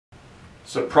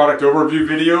It's a product overview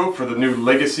video for the new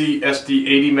Legacy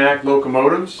SD80MAC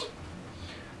locomotives.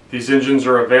 These engines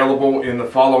are available in the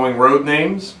following road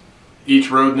names.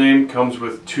 Each road name comes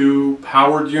with 2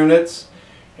 powered units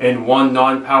and 1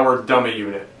 non-powered dummy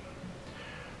unit.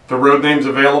 The road names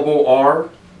available are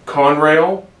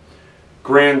Conrail,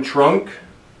 Grand Trunk,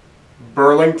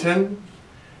 Burlington,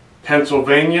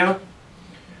 Pennsylvania,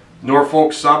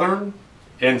 Norfolk Southern,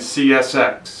 and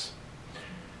CSX.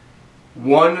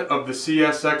 One of the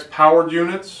CSX powered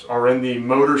units are in the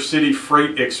Motor City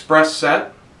Freight Express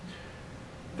set.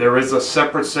 There is a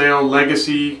separate sale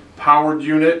Legacy powered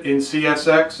unit in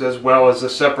CSX, as well as a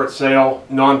separate sale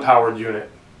non-powered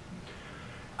unit.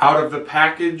 Out of the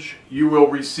package, you will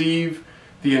receive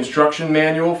the instruction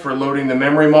manual for loading the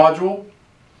memory module,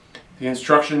 the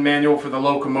instruction manual for the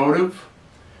locomotive,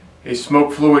 a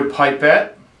smoke fluid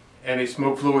pipette and a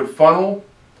smoke fluid funnel,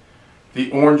 the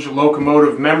orange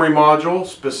locomotive memory module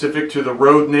specific to the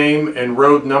road name and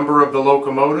road number of the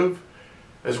locomotive,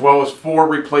 as well as 4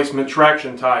 replacement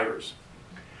traction tires.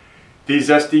 These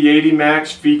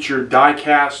SD80MACs feature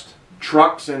die-cast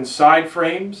trucks and side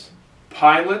frames,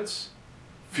 pilots,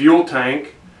 fuel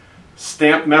tank,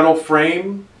 stamped metal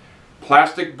frame,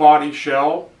 plastic body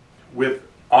shell with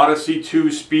Odyssey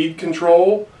 2 speed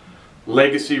control,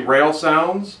 Legacy rail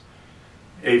sounds,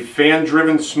 a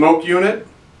fan-driven smoke unit,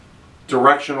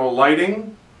 directional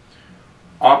lighting,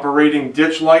 operating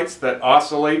ditch lights that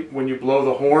oscillate when you blow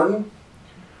the horn,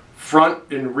 front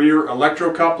and rear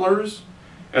electrocouplers,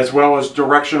 as well as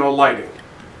directional lighting.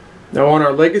 Now on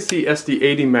our Legacy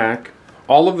SD80MAC,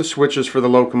 all of the switches for the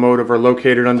locomotive are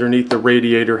located underneath the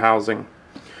radiator housing.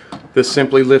 This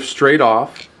simply lifts straight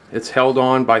off. It's held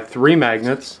on by 3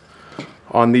 magnets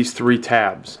on these 3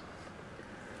 tabs.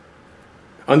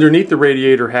 Underneath the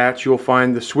radiator hatch, you'll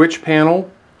find the switch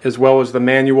panel as well as the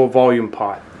manual volume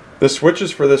pot. The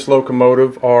switches for this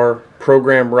locomotive are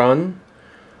Program Run,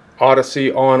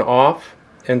 Odyssey On Off,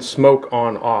 and Smoke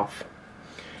On Off.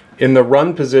 In the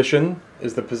run position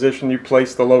is the position you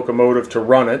place the locomotive to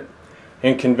run it.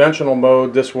 In conventional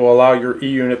mode, this will allow your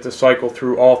E-unit to cycle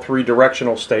through all 3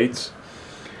 directional states.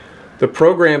 The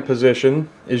program position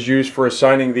is used for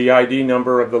assigning the ID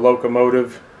number of the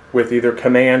locomotive with either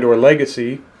command or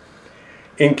legacy.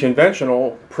 In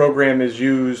conventional, program is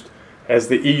used as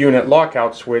the E-unit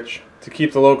lockout switch to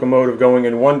keep the locomotive going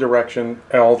in one direction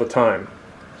all the time.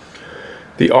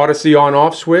 The Odyssey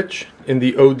on-off switch in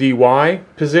the ODY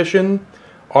position,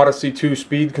 Odyssey 2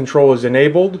 speed control is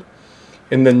enabled.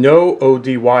 In the no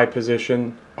ODY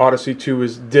position, Odyssey 2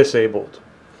 is disabled.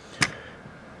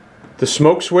 The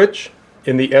smoke switch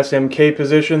in the SMK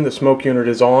position, the smoke unit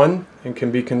is on and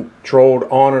can be controlled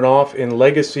on and off in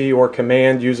legacy or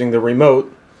command using the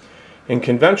remote. In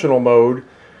conventional mode,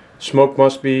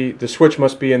 the switch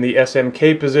must be in the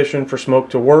SMK position for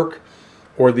smoke to work,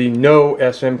 or the no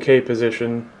SMK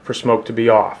position for smoke to be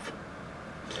off.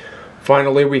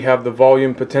 Finally, we have the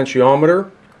volume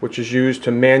potentiometer, which is used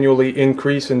to manually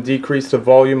increase and decrease the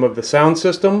volume of the sound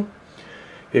system.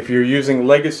 If you're using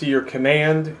legacy or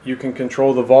command, you can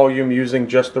control the volume using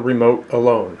just the remote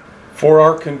alone. For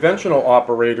our conventional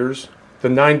operators, the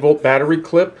 9-volt battery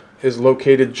clip is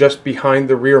located just behind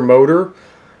the rear motor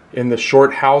in the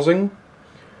short housing.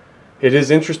 It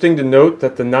is interesting to note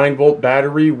that the 9-volt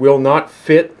battery will not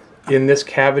fit in this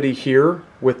cavity here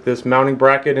with this mounting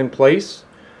bracket in place.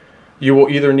 You will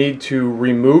either need to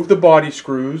remove the body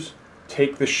screws,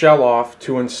 take the shell off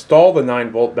to install the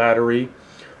 9-volt battery,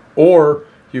 or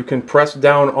you can press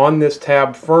down on this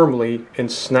tab firmly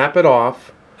and snap it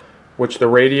off, which the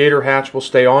radiator hatch will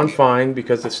stay on fine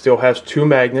because it still has 2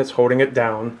 magnets holding it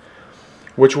down,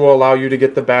 which will allow you to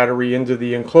get the battery into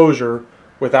the enclosure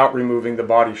without removing the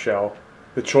body shell.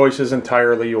 The choice is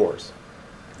entirely yours.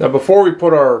 Now before we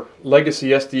put our Legacy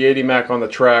SD80MAC on the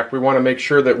track, we want to make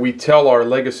sure that we tell our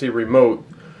Legacy remote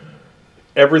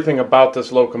everything about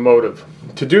this locomotive.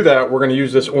 To do that, we're going to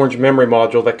use this orange memory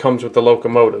module that comes with the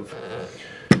locomotive.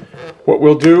 What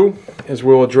we'll do is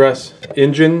we'll address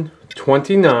engine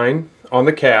 29 on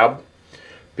the cab,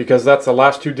 because that's the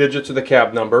last 2 digits of the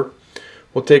cab number.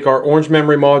 We'll take our orange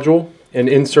memory module and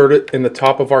insert it in the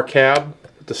top of our cab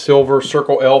with the silver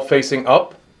circle L facing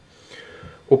up.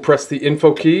 We'll press the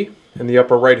info key in the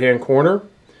upper right hand corner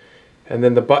and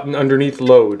then the button underneath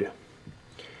load. It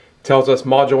tells us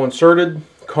module inserted,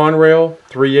 Conrail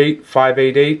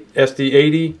 38588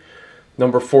 SD80,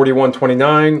 number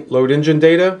 4129, load engine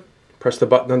data. Press the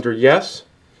button under yes.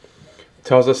 It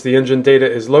tells us the engine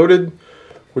data is loaded.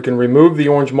 We can remove the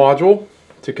orange module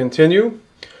to continue.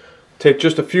 Take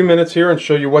just a few minutes here and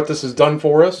show you what this has done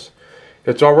for us.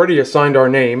 It's already assigned our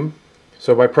name,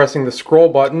 so by pressing the scroll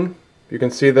button you can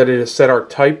see that it has set our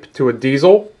type to a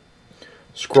diesel.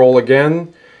 Scroll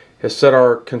again, has set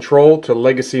our control to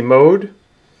legacy mode.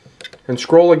 And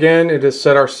scroll again, it has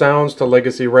set our sounds to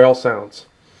legacy rail sounds.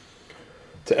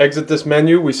 To exit this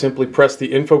menu, we simply press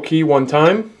the info key one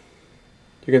time.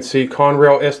 You can see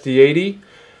Conrail SD80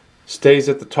 stays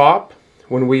at the top.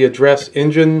 When we address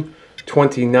engine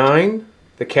 29,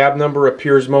 the cab number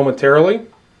appears momentarily.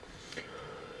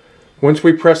 Once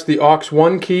we press the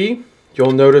aux1 key,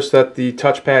 you'll notice that the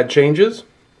touchpad changes.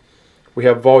 We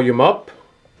have volume up,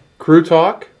 crew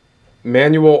talk,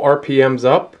 manual RPMs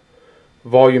up,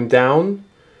 volume down.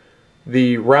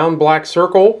 The round black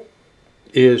circle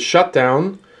is shut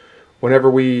down whenever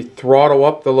we throttle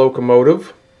up the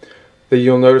locomotive. Then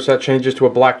you'll notice that changes to a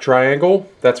black triangle.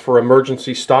 That's for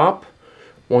emergency stop.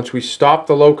 Once we stop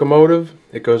the locomotive,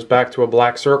 it goes back to a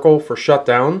black circle for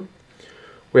shutdown.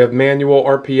 We have manual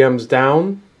RPMs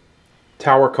down,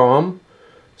 tower comm,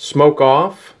 smoke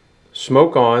off,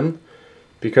 smoke on.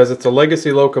 Because it's a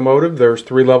legacy locomotive, there's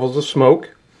 3 levels of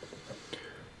smoke.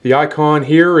 The icon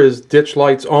here is ditch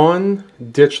lights on,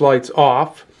 ditch lights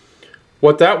off.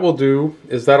 What that will do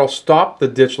is that'll stop the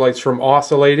ditch lights from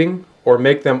oscillating or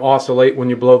make them oscillate when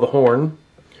you blow the horn.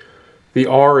 The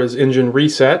R is engine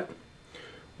reset.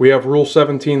 We have Rule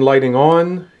 17 lighting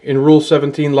on and Rule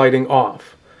 17 lighting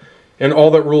off. And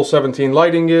all that Rule 17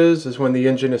 lighting is when the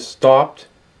engine is stopped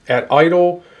at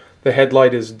idle, the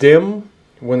headlight is dim.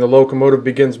 When the locomotive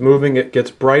begins moving, it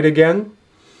gets bright again.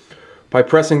 By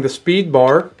pressing the speed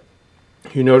bar,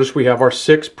 you notice we have our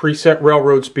 6 preset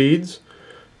railroad speeds.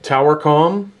 Tower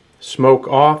comm, smoke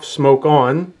off, smoke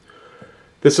on.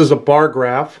 This is a bar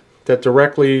graph that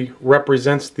directly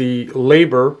represents the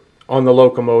labor on the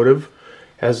locomotive.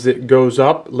 As it goes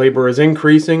up, labor is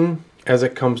increasing. As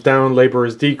it comes down, labor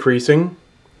is decreasing.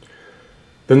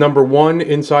 The number 1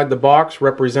 inside the box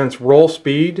represents roll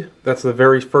speed. That's the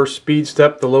very first speed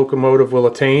step the locomotive will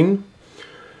attain.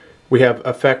 We have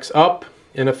effects up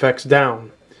and effects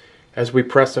down. As we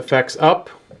press effects up,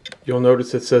 you'll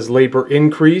notice it says labor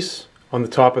increase on the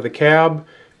top of the cab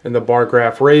and the bar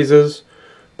graph raises.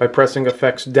 By pressing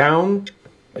effects down,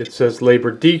 it says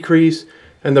labor decrease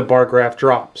and the bar graph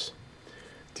drops.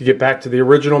 To get back to the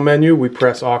original menu, we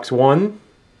press aux1.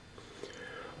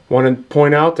 Want to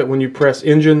point out that when you press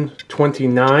engine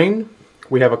 29,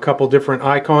 we have a couple different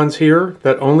icons here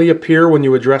that only appear when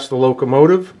you address the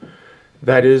locomotive.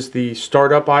 That is the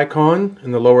startup icon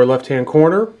in the lower left hand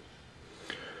corner,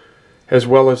 as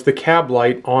well as the cab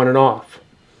light on and off.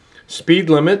 Speed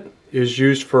limit is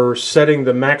used for setting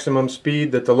the maximum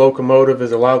speed that the locomotive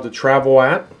is allowed to travel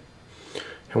at.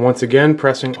 And once again,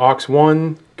 pressing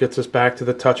aux1 gets us back to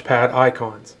the touchpad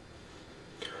icons.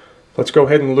 Let's go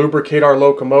ahead and lubricate our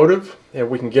locomotive and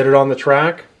we can get it on the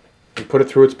track and put it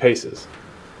through its paces.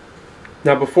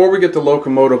 Now before we get the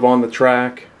locomotive on the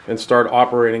track and start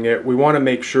operating it, we want to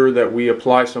make sure that we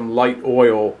apply some light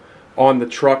oil on the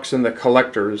trucks and the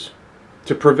collectors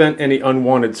to prevent any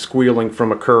unwanted squealing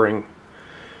from occurring.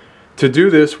 To do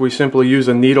this, we simply use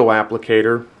a needle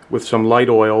applicator with some light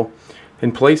oil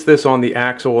and place this on the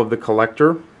axle of the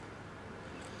collector.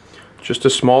 Just a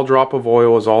small drop of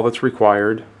oil is all that's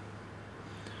required.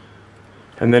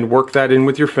 And then work that in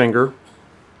with your finger.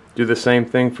 Do the same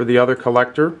thing for the other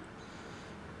collector.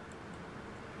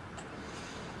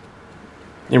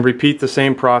 And repeat the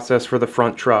same process for the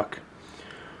front truck.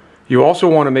 You also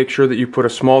want to make sure that you put a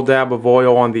small dab of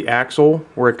oil on the axle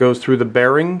where it goes through the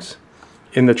bearings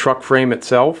in the truck frame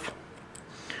itself.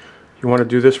 You want to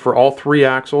do this for all 3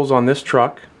 axles on this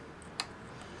truck.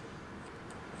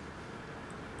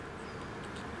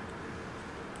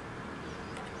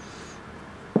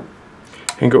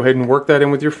 And go ahead and work that in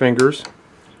with your fingers.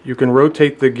 You can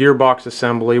rotate the gearbox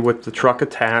assembly with the truck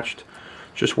attached.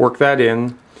 Just work that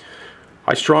in.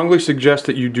 I strongly suggest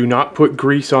that you do not put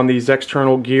grease on these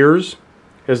external gears,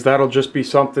 as that'll just be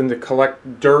something to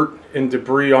collect dirt and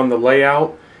debris on the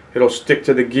layout. It'll stick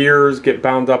to the gears, get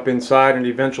bound up inside, and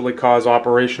eventually cause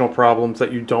operational problems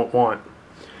that you don't want.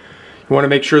 You want to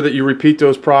make sure that you repeat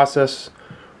those processes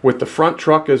with the front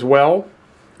truck as well,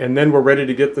 and then we're ready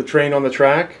to get the train on the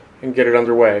track and get it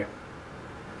underway.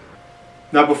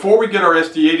 Now before we get our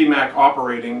SD80MAC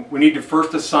operating, we need to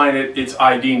first assign it its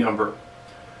ID number.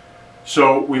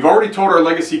 So we've already told our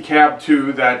Legacy Cab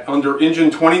 2 that under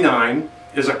engine 29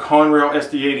 is a Conrail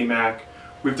SD80MAC.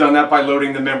 We've done that by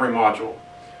loading the memory module.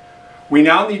 We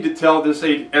now need to tell this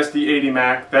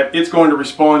SD80MAC that it's going to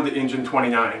respond to engine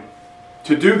 29.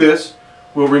 To do this,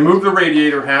 we'll remove the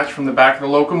radiator hatch from the back of the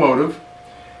locomotive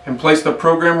and place the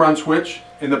program run switch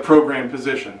in the program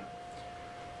position.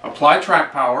 Apply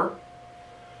track power,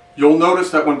 you'll notice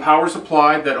that when power is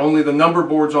applied that only the number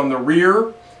boards on the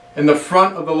rear and the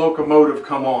front of the locomotive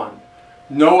come on.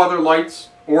 No other lights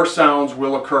or sounds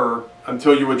will occur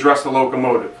until you address the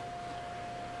locomotive.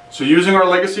 So using our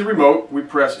Legacy remote, we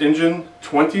press engine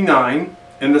 29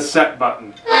 and the set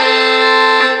button.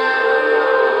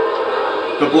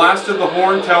 The blast of the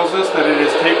horn tells us that it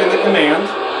has taken the command.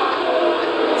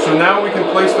 So now we can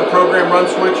place the program run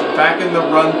switch back in the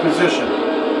run position.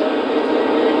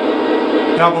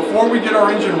 Now before we get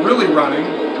our engine really running,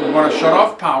 we want to shut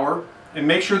off power and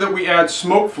make sure that we add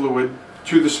smoke fluid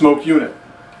to the smoke unit.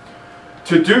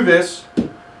 To do this,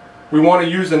 we want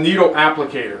to use a needle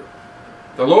applicator.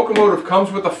 The locomotive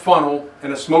comes with a funnel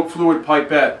and a smoke fluid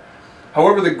pipette.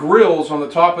 However, the grills on the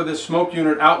top of this smoke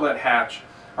unit outlet hatch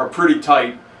are pretty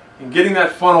tight, and getting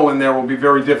that funnel in there will be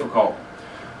very difficult.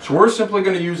 So we're simply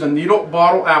going to use a needle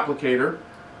bottle applicator,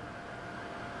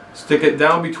 stick it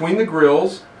down between the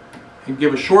grills, and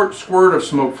give a short squirt of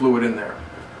smoke fluid in there.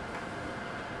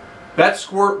 That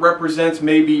squirt represents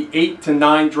maybe 8 to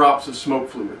 9 drops of smoke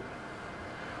fluid.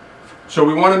 So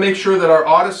we want to make sure that our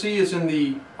Odyssey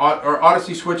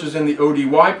switch is in the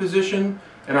ODY position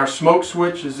and our smoke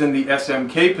switch is in the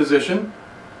SMK position.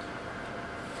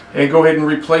 And go ahead and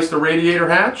replace the radiator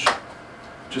hatch,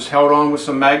 just held on with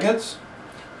some magnets.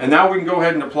 And now we can go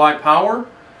ahead and apply power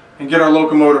and get our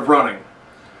locomotive running.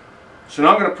 So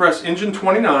now I'm going to press engine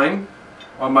 29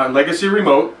 on my Legacy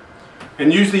remote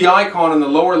and use the icon in the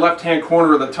lower left hand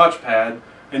corner of the touchpad,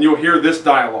 and you'll hear this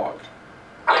dialogue.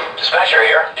 Dispatcher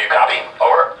here. Do you copy?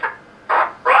 Over.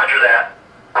 Roger that.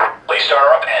 Please start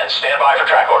her up and stand by for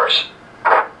track orders.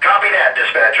 Copy that,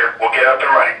 dispatcher. We'll get up and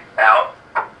running. Out.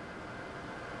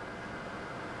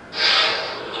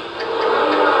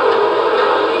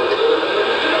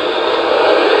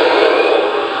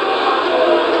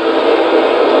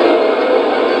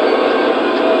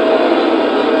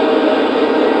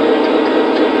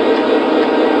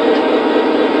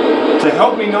 To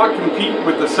help me not compete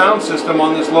with the sound system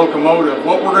on this locomotive,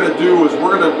 what we're going to do is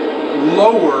we're going to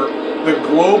lower the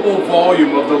global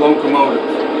volume of the locomotive.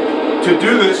 To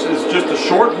do this is just a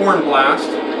short horn blast,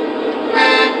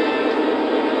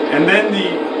 and then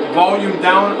the volume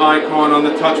down icon on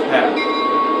the touchpad.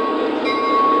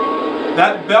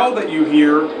 That bell that you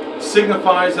hear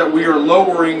signifies that we are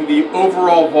lowering the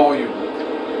overall volume.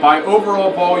 By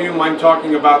overall volume, I'm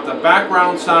talking about the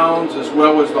background sounds as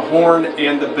well as the horn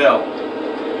and the bell.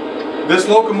 This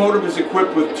locomotive is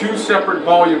equipped with 2 separate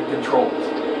volume controls.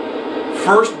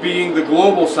 First being the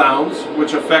global sounds,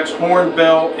 which affects horn,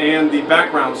 bell, and the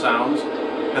background sounds,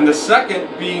 and the second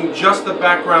being just the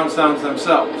background sounds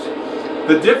themselves.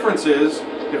 The difference is,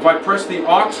 if I press the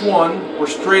aux1 or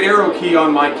straight arrow key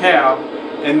on my cab,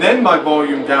 and then my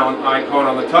volume down icon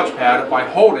on the touchpad, if I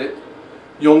hold it,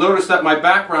 you'll notice that my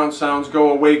background sounds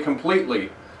go away completely,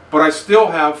 but I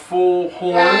still have full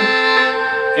horn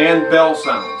and bell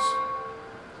sounds.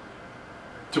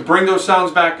 To bring those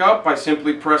sounds back up, I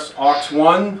simply press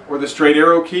aux1 or the straight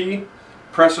arrow key,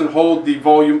 press and hold the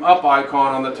volume up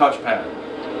icon on the touchpad.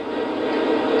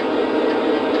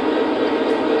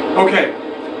 Okay,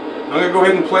 I'm going to go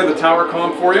ahead and play the tower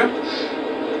comm for you.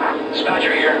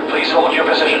 Dispatcher here. Please hold your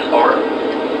position. Over.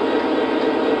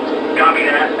 Copy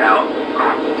that. Out.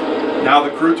 Now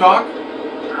the crew talk.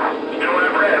 Still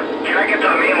in rev. Can I get to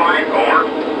the main line? Over.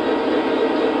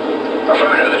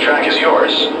 Affirmative. The track is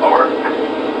yours. Over.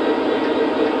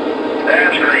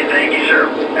 That's great. Thank you, sir.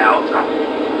 Out.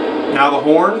 Now the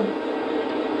horn.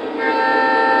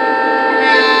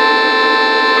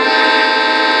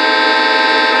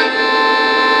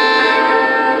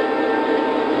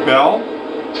 Bell.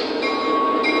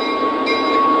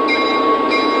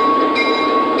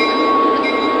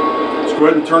 Let's go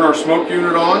ahead and turn our smoke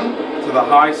unit on to the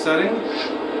high setting.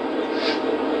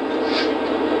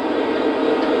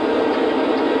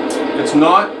 It's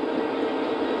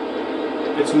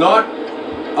not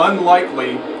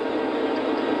unlikely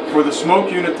for the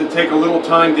smoke unit to take a little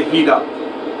time to heat up.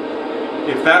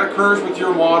 If that occurs with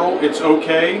your model, it's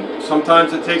okay.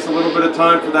 Sometimes it takes a little bit of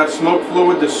time for that smoke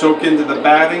fluid to soak into the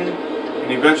batting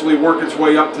and eventually work its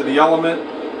way up to the element.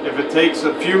 If it takes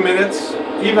a few minutes,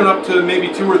 even up to maybe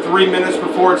 2 or 3 minutes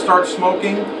before it starts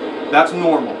smoking, that's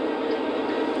normal.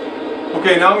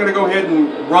 Okay, now I'm going to go ahead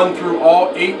and run through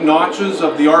all 8 notches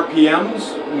of the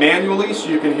RPMs manually so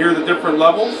you can hear the different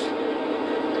levels.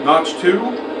 Notch 2.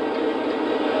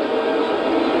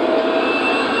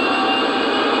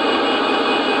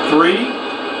 3.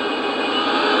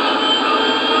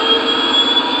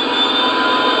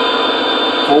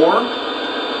 4.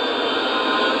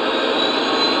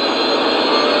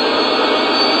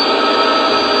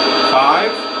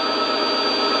 5.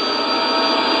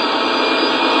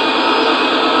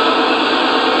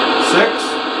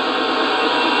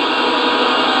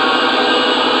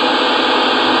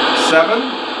 7, and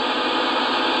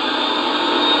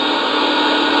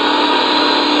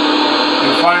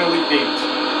finally 8.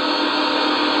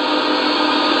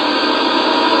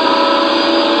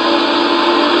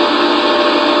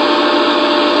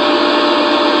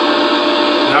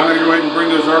 Now I'm going to go ahead and bring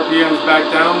those RPMs back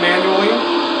down manually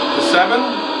to 7,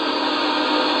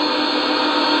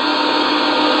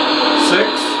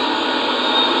 6,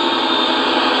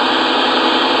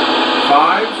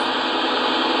 5,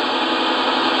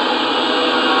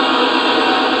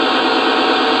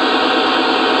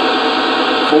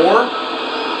 4,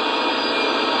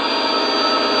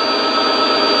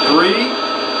 3,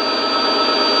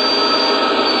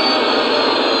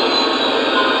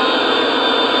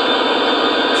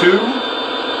 2,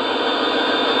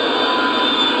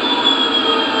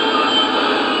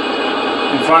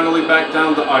 and finally back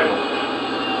down to idle.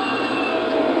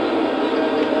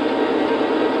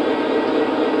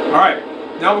 Alright,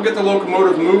 now we'll get the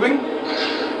locomotive moving.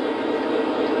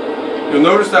 You'll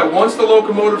notice that once the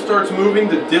locomotive starts moving,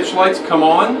 the ditch lights come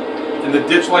on, and the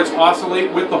ditch lights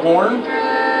oscillate with the horn.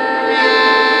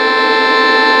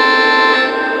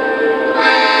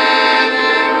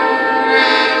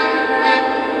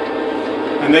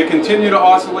 And they continue to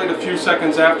oscillate a few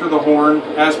seconds after the horn,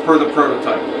 as per the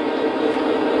prototype.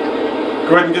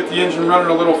 Go ahead and get the engine running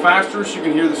a little faster so you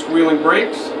can hear the squealing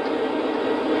brakes.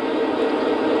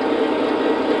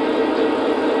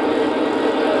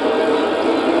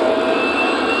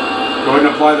 Go ahead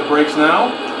and apply the brakes now.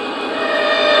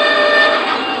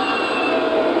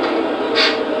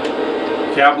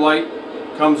 Cab light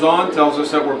comes on, tells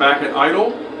us that we're back at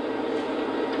idle.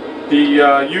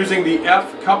 Using the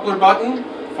F coupler button,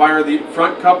 fire the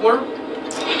front coupler.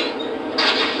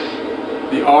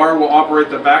 The R will operate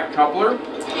the back coupler.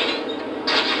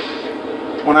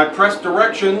 When I press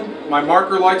direction, my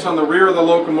marker lights on the rear of the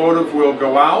locomotive will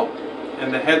go out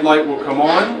and the headlight will come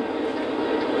on.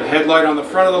 The headlight on the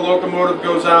front of the locomotive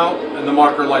goes out and the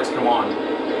marker lights come on.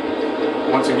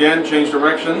 Once again, change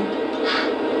direction.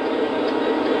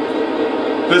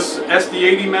 This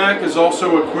SD80MAC is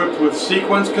also equipped with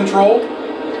sequence control.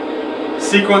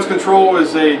 Sequence control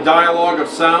is a dialogue of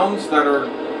sounds that are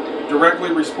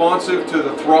directly responsive to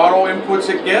the throttle inputs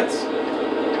it gets.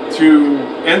 To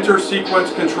enter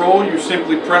sequence control, you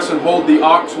simply press and hold the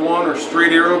aux1 or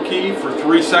straight arrow key for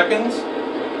 3 seconds.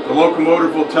 The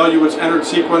locomotive will tell you it's entered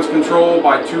sequence control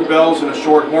by 2 bells and a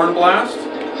short horn blast.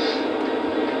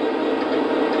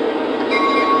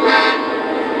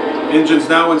 Engine's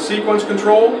now in sequence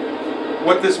control.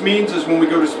 What this means is when we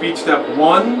go to speed step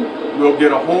 1, we'll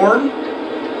get a horn,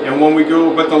 and when we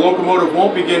go, but the locomotive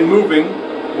won't begin moving.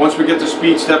 Once we get to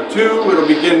speed step 2, it'll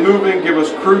begin moving, give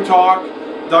us crew talk,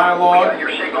 dialogue.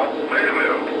 Your signal. Clear to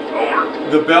move.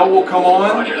 Over. The bell will come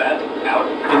on. Roger that. Out.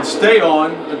 And stay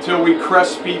on until we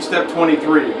crest speed step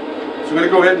 23. So I'm going to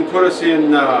go ahead and put us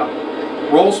in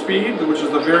roll speed, which is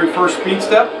the very first speed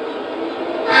step.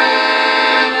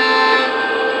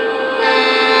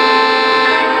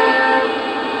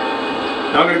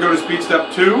 Now I'm going to go to speed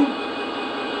step 2.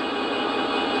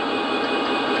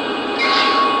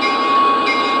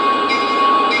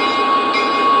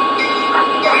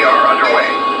 We are underway.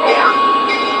 Over.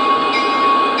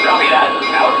 Copy that.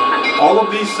 Out. All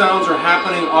of these sounds are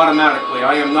happening automatically.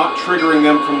 I am not triggering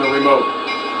them from the remote.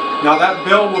 Now that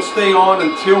bell will stay on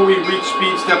until we reach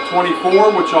speed step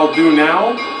 24, which I'll do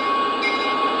now.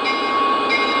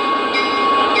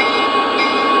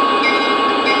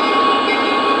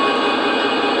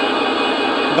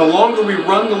 The longer we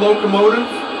run the locomotive,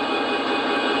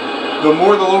 the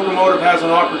more the locomotive has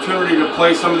an opportunity to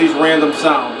play some of these random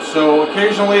sounds. So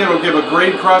occasionally it'll give a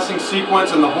grade crossing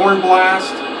sequence and the horn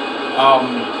blast.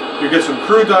 You get some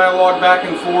crew dialogue back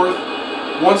and forth.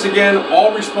 Once again,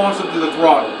 all responsive to the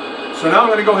throttle. So now I'm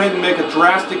going to go ahead and make a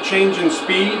drastic change in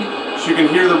speed so you can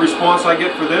hear the response I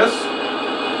get for this.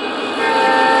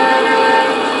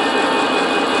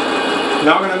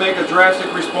 Now I'm going to make a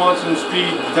drastic response in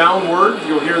speed downward.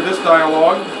 You'll hear this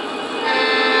dialogue.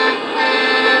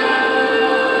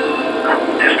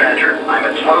 Dispatcher, I'm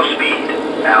at slow speed.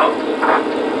 Out.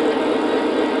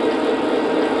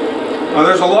 Now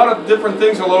there's a lot of different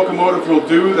things a locomotive will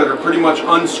do that are pretty much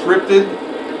unscripted,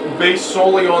 based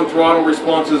solely on throttle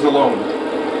responses alone.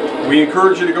 We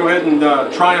encourage you to go ahead and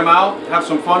try them out, have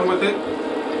some fun with it.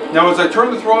 Now as I turn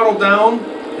the throttle down,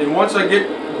 and once I get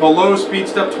below speed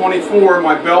step 24,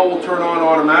 my bell will turn on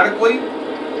automatically.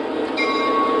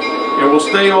 It will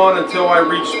stay on until I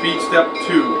reach speed step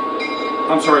 2.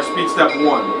 I'm sorry, speed step 1.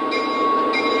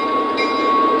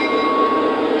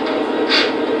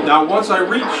 Now once I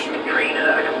reach Train is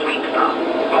at a complete stop.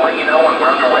 We'll let you know when we're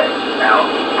underway. Out.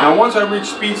 Now once I reach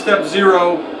speed step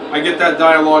 0, I get that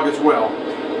dialog as well.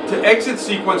 To exit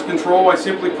sequence control, I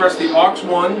simply press the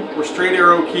aux1 or straight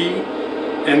arrow key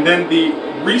and then the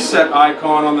reset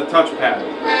icon on the touchpad.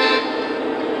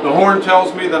 The horn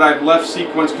tells me that I've left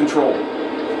sequence control.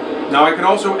 Now I can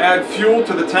also add fuel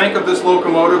to the tank of this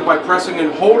locomotive by pressing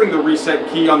and holding the reset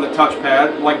key on the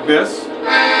touchpad like this.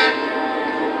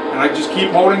 And I just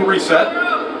keep holding reset.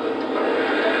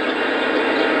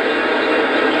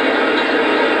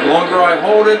 The longer I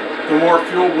hold it, the more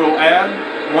fuel we'll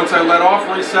add. Once I let off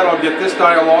reset, I'll get this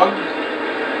dialog.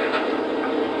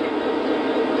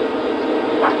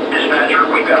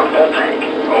 Dispatcher, we've got a full tank.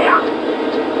 Over.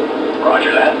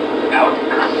 Roger that. Out.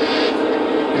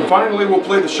 And finally, we'll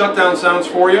play the shutdown sounds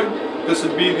for you. This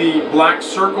would be the black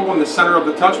circle in the center of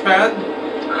the touchpad.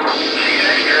 See you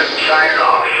next year. Signing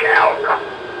off. Out.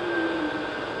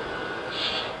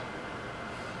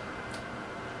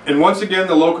 And once again,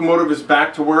 the locomotive is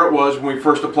back to where it was when we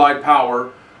first applied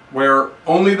power, where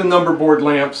only the number board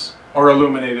lamps are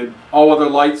illuminated. All other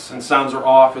lights and sounds are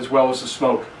off, as well as the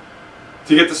smoke.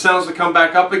 To get the sounds to come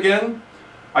back up again,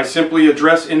 I simply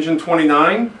address engine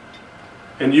 29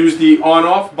 and use the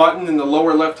on-off button in the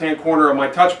lower left-hand corner of my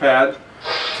touchpad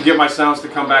to get my sounds to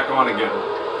come back on again.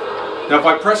 Now if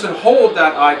I press and hold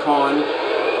that icon,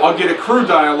 I'll get a crew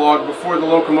dialog before the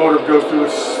locomotive goes through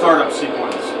its startup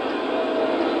sequence.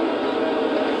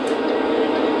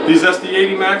 These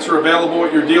SD80MACs are available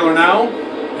at your dealer now,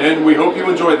 and we hope you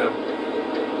enjoy them.